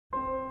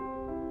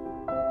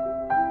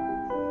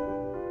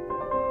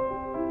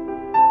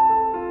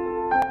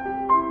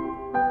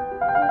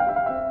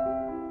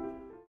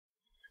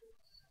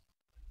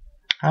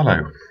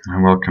Hello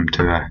and welcome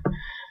to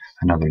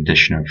another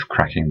edition of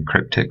Cracking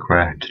Cryptic,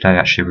 where today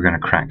actually we're going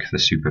to crack the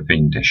Super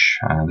Fiendish.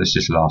 This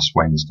is last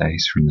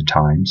Wednesday's from the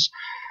Times,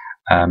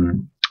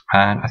 and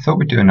I thought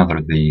we'd do another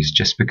of these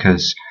just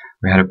because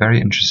we had a very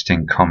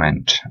interesting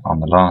comment on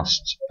the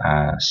last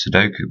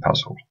Sudoku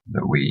puzzle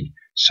that we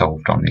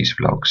solved on these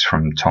vlogs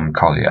from Tom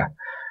Collier.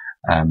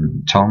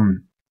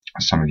 Tom,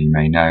 as some of you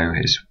may know,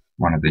 is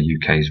one of the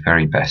UK's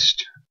very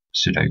best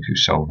Sudoku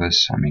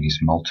solvers. I mean, he's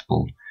a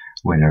multiple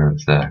winner of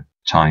the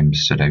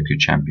Times Sudoku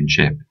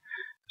Championship.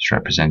 He's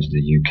represented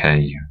the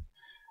UK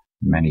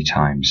many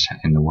times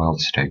in the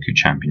World Sudoku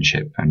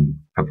Championship and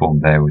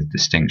performed there with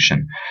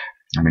distinction.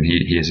 I mean,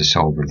 he is a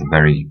solver of the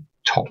very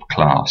top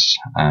class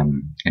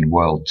in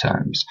world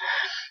terms.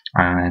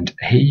 And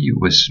he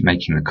was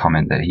making the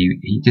comment that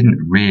he didn't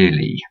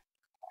really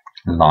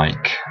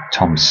like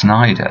Tom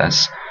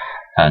Snyder's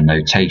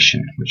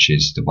notation, which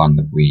is the one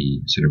that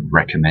we sort of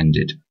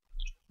recommended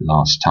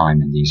last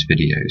time in these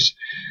videos.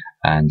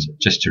 And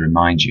just to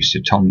remind you, so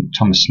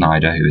Thomas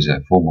Snyder, who is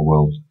a former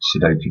world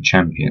Sudoku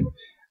champion,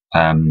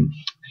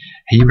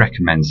 he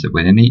recommends that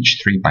within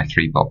each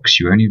 3x3 box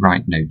you only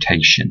write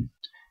notation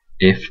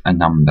if a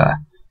number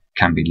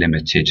can be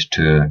limited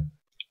to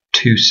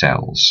 2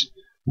 cells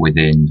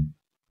within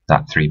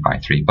that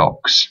 3x3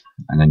 box,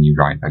 and then you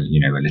write a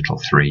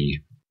little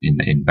 3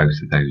 in both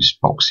of those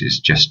boxes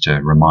just to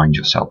remind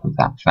yourself of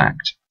that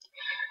fact.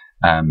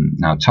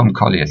 Now, Tom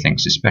Collier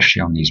thinks,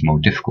 especially on these more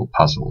difficult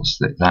puzzles,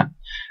 that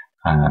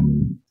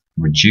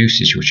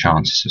reduces your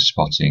chances of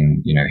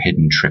spotting,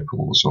 hidden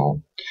triples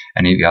or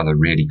any of the other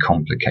really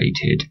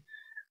complicated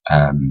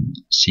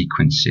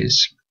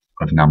sequences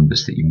of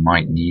numbers that you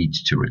might need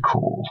to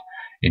recall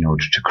in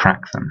order to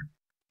crack them.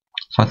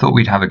 So I thought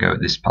we'd have a go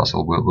at this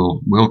puzzle.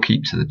 We'll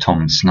keep to the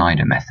Tom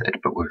Snyder method,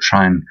 but we'll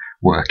try and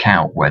work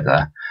out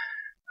whether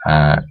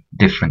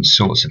different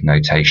sorts of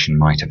notation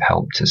might have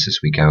helped us as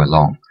we go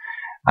along.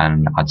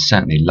 And I'd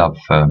certainly love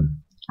for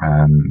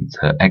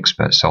the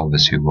expert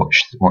solvers who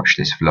watch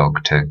this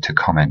vlog to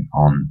comment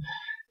on,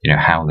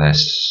 how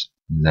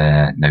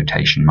their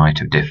notation might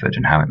have differed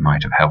and how it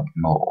might have helped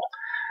more.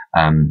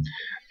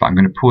 But I'm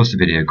going to pause the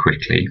video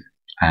quickly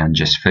and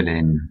just fill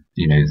in,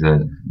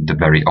 the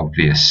very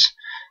obvious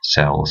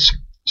cells,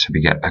 so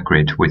we get a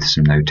grid with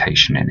some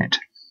notation in it.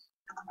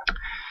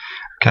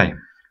 Okay,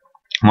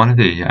 one of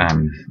the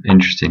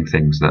interesting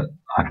things that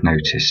I've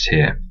noticed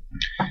here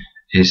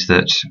is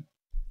that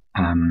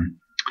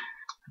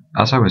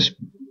as I was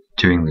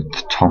doing the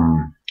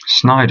Tom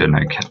Snyder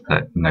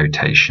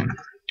notation,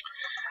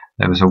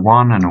 there was a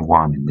 1 and a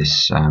 1 in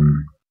this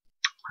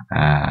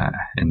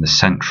in the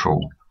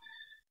central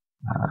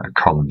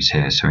columns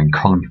here. So in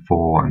column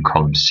 4 and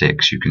column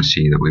 6, you can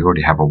see that we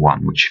already have a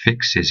 1, which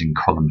fixes in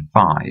column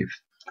 5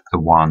 the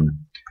 1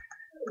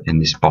 in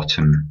this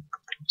bottom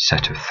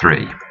set of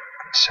 3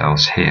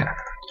 cells here.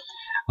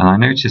 And I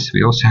noticed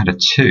we also had a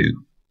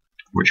 2,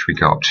 which we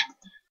got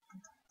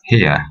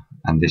here,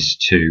 and this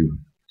 2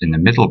 in the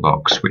middle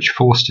box, which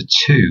forced a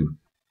 2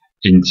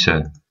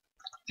 into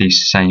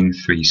these same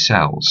 3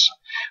 cells.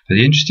 But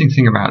the interesting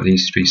thing about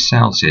these 3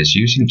 cells is,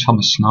 using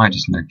Thomas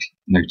Snyder's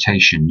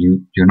notation,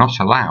 you're not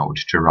allowed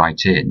to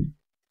write in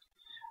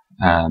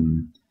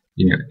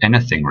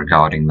anything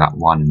regarding that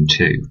 1 and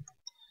 2,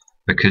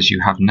 because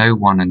you have no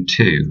 1 and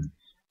 2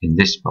 in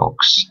this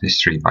box,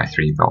 this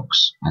 3x3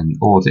 box,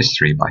 or this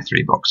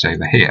 3x3 box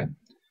over here.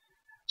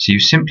 So you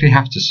simply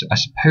have to, I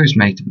suppose,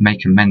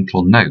 make a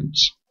mental note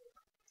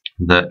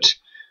that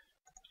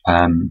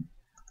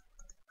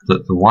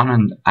that the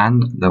 1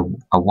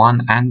 a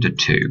 1 and a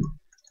 2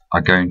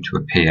 are going to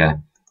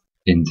appear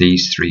in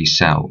these 3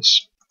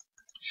 cells.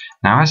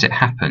 Now, as it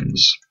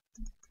happens,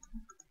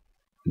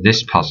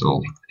 this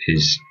puzzle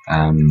is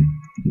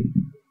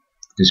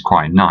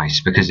quite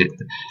nice, because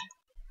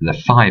the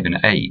 5 and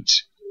 8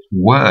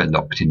 were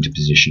locked into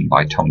position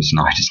by Tom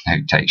Snyder's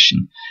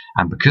notation,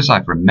 and because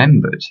I've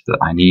remembered that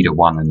I need a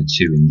 1 and a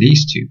 2 in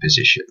these 2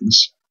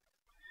 positions,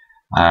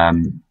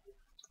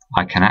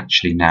 I can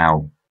actually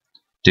now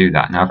do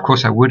that. Now, of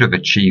course, I would have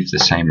achieved the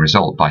same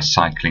result by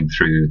cycling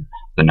through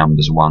the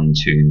numbers 1,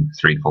 2,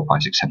 3, 4,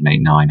 5, 6, 7, 8,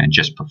 9 and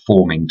just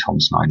performing Tom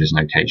Snyder's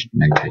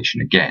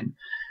notation again.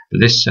 But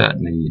this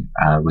certainly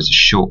was a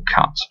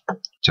shortcut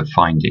to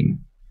finding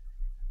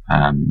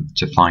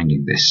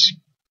this,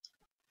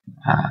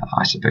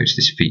 I suppose,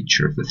 this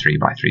feature of the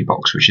 3x3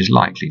 box, which is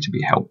likely to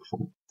be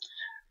helpful.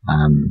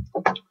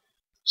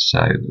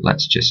 So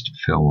let's just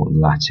fill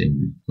that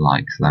in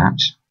like that.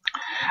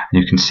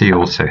 You can see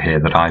also here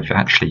that I've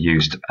actually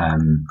used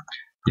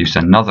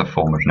another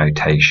form of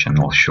notation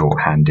or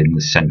shorthand in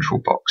the central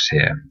box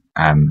here.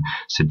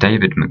 So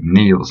David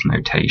McNeil's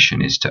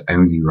notation is to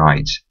only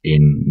write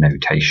in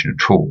notation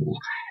at all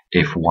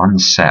if one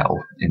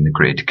cell in the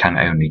grid can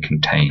only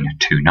contain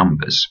 2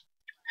 numbers.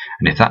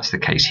 And if that's the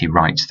case, he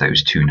writes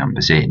those 2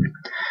 numbers in.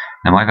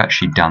 Now, I've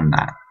actually done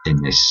that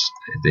in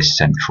this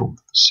central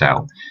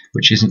cell,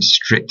 which isn't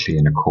strictly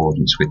in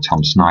accordance with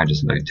Tom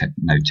Snyder's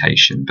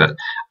notation, but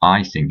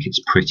I think it's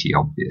pretty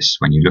obvious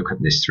when you look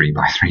at this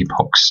 3x3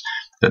 box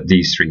that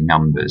these 3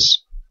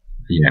 numbers,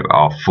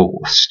 are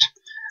forced.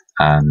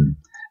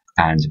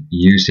 And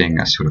using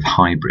a sort of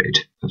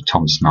hybrid of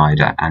Tom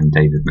Snyder and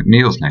David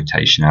McNeil's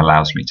notation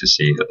allows me to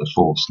see that the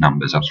forced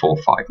numbers are 4,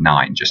 5,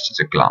 9 just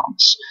at a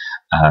glance.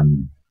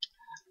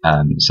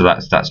 So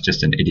that's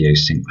just an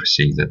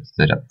idiosyncrasy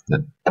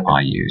that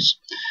I use.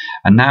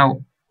 And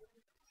now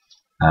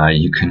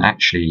you can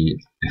actually,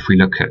 if we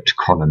look at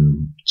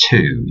column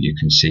 2, you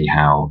can see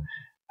how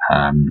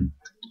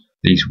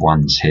these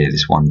ones here,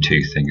 this 1,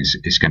 2 thing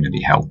is going to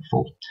be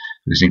helpful,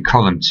 because in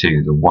column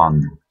 2 the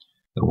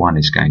one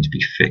is going to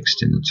be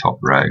fixed in the top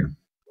row,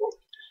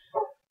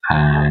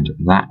 and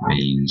that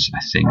means I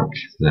think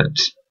that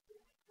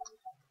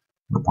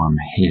the one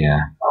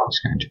here is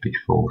going to be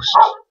forced.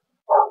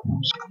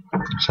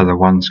 So the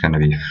one's going to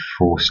be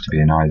forced to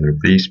be in either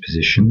of these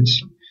positions.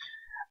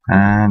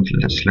 And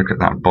let's look at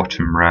that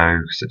bottom row,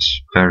 because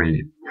it's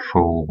very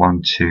full.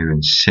 1, 2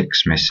 and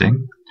 6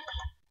 missing.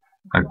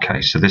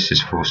 Okay, so this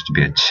is forced to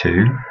be a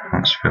 2.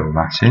 Let's fill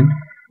that in.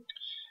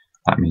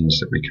 That means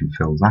that we can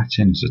fill that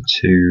in as a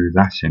 2,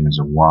 that in as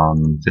a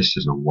 1, this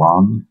is a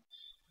 1.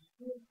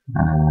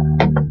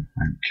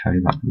 Okay,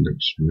 that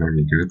looks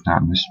very good. Now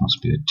this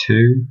must be a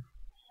 2.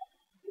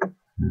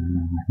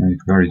 Made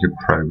very good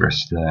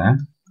progress there.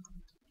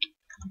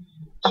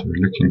 So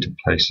we're looking to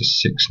place a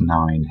 6,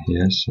 9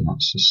 here, so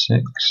that's a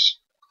 6.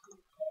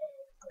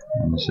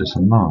 And this is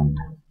a 9.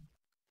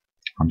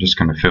 I'm just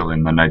going to fill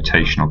in the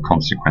notational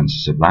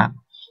consequences of that.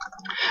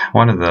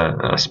 One of the,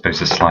 I suppose,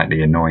 the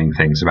slightly annoying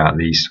things about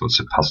these sorts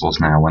of puzzles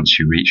now, once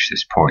you reach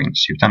this point,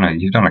 so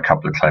you've done a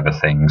couple of clever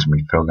things, and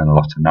we've filled in a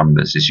lot of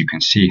numbers, is you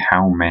can see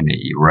how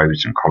many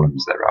rows and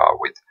columns there are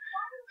with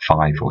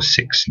 5 or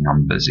 6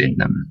 numbers in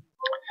them.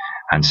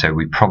 And so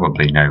we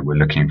probably know we're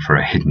looking for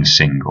a hidden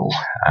single,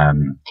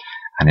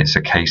 and it's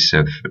a case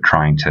of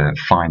trying to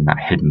find that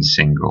hidden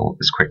single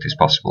as quickly as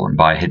possible. And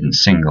by hidden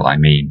single, I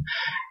mean,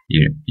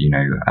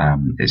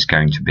 it's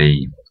going to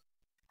be,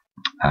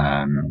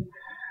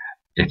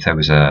 if there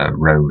was a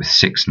row with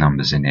 6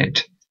 numbers in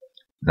it,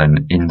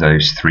 then in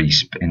those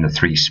in the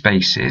 3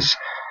 spaces,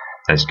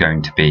 there's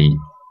going to be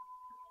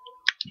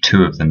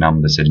 2 of the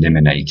numbers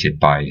eliminated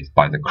by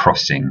the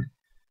crossing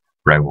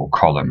row or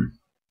column,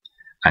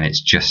 and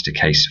it's just a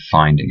case of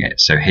finding it.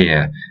 So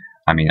here,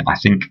 I mean, I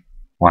think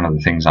one of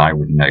the things I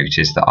would note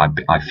is that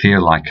I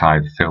feel like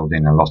I've filled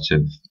in a lot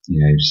of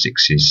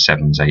 6s,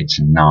 7s, 8s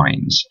and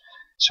 9s.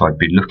 So I'd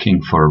be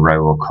looking for a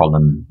row or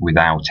column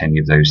without any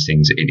of those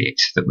things in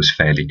it that was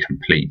fairly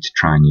complete, to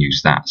try and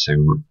use that. So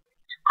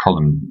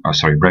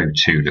row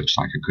 2 looks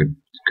like a good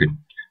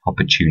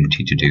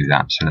opportunity to do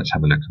that. So let's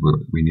have a look.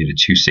 We need a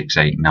 2, 6,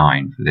 8,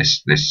 9 for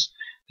this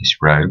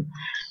row.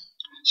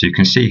 So you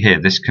can see here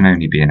this can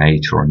only be an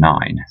 8 or a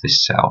 9,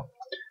 this cell.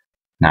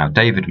 Now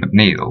David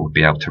McNeil would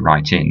be able to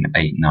write in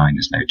 8, 9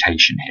 as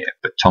notation here,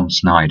 but Tom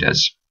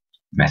Snyder's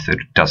method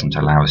doesn't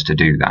allow us to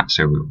do that,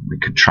 so we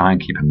could try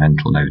and keep a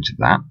mental note of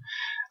that.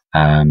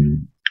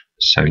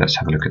 So let's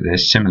have a look at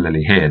this.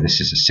 Similarly here, this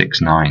is a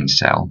 6, 9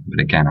 cell, but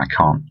again I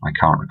can't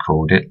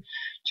record it.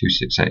 2,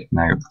 6, 8.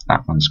 No,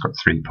 that one's got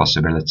 3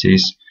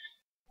 possibilities.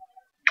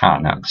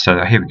 No.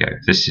 So here we go.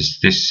 This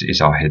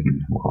is our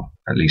hidden, well,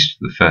 at least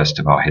the first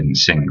of our hidden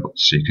singles.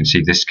 So you can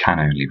see this can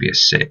only be a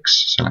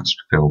 6. So let's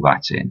fill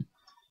that in.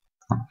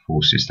 That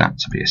forces that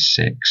to be a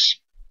 6.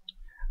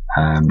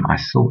 I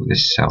thought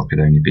this cell could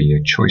only be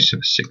a choice of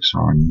a 6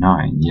 or a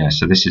 9. Yeah,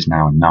 so this is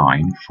now a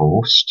 9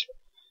 forced.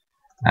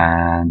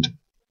 And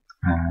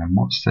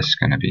what's this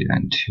going to be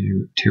then?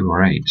 2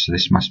 or 8. So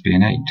this must be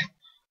an 8.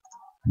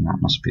 And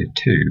that must be a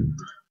 2.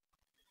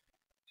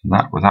 So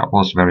that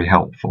was very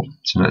helpful.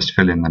 So let's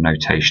fill in the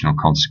notational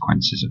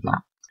consequences of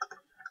that.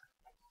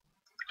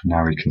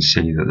 Now we can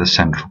see that the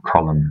central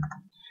column,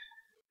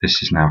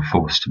 this is now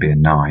forced to be a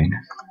 9.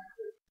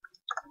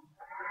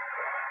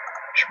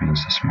 Which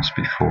means this must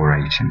be 4,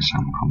 8 in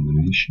some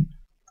combination.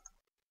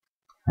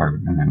 Oh,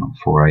 no, not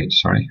 4, 8,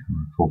 sorry.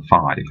 4,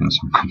 5 in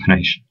some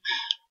combination.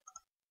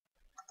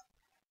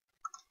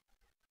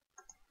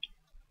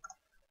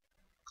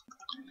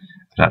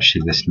 But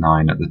actually this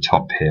 9 at the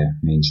top here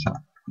means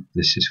that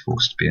this is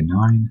forced to be a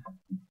 9.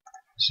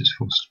 This is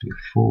forced to be a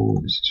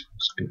 4. This is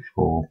forced to be a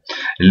 4.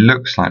 It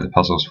looks like the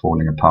puzzle's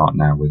falling apart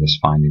now with us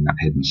finding that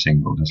hidden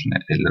single, doesn't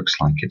it? It looks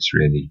like it's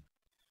really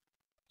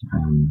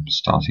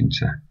starting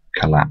to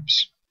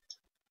collapse.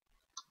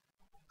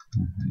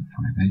 8,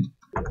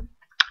 5, 8.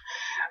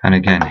 And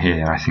again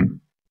here, I think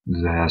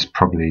there's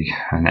probably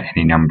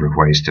any number of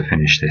ways to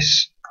finish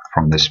this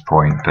from this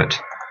point, but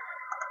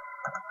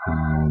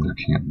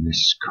looking at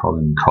this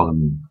column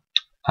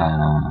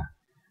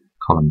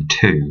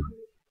 2,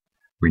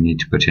 we need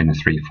to put in a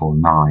 3, 4,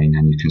 9,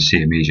 and you can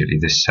see immediately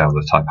this cell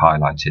that I've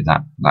highlighted,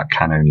 that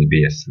can only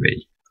be a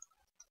 3.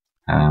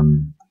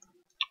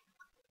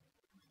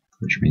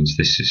 Which means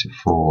this is a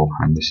 4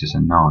 and this is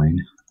a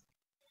 9.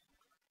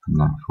 And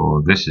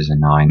therefore this is a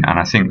 9, and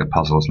I think the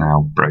puzzle's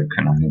now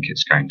broken. I think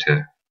it's going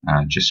to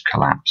just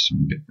collapse.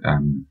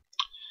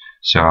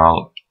 So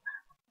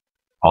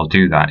I'll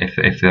do that.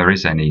 If there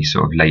is any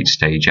sort of late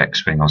stage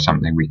X-Wing or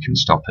something, we can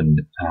stop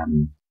and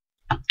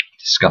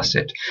discuss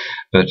it.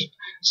 But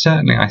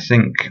Certainly, I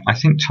think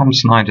Tom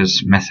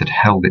Snyder's method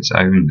held its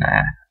own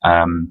there.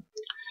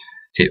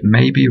 It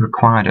maybe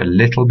required a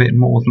little bit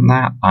more than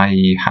that.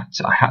 I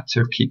had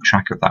to keep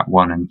track of that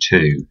 1 and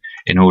 2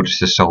 in order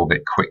to solve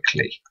it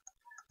quickly.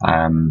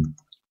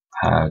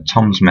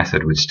 Tom's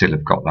method would still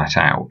have got that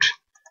out.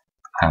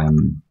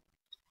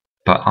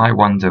 But I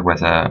wonder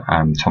whether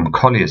Tom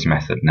Collier's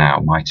method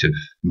now might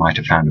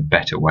have found a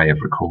better way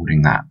of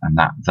recording that, and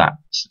that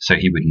so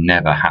he would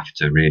never have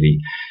to really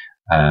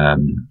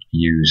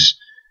use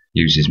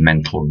his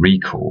mental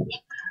recall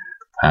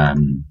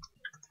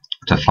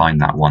to find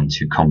that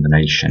 1-2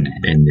 combination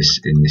in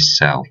this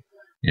cell,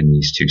 in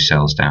these 2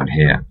 cells down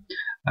here.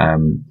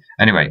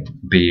 Anyway,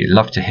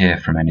 love to hear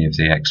from any of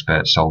the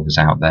expert solvers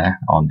out there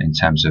in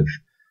terms of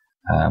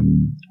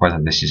whether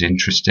this is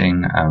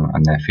interesting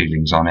and their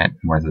feelings on it,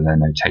 and whether their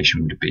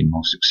notation would have been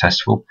more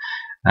successful.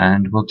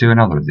 And we'll do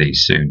another of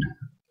these soon.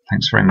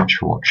 Thanks very much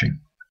for watching.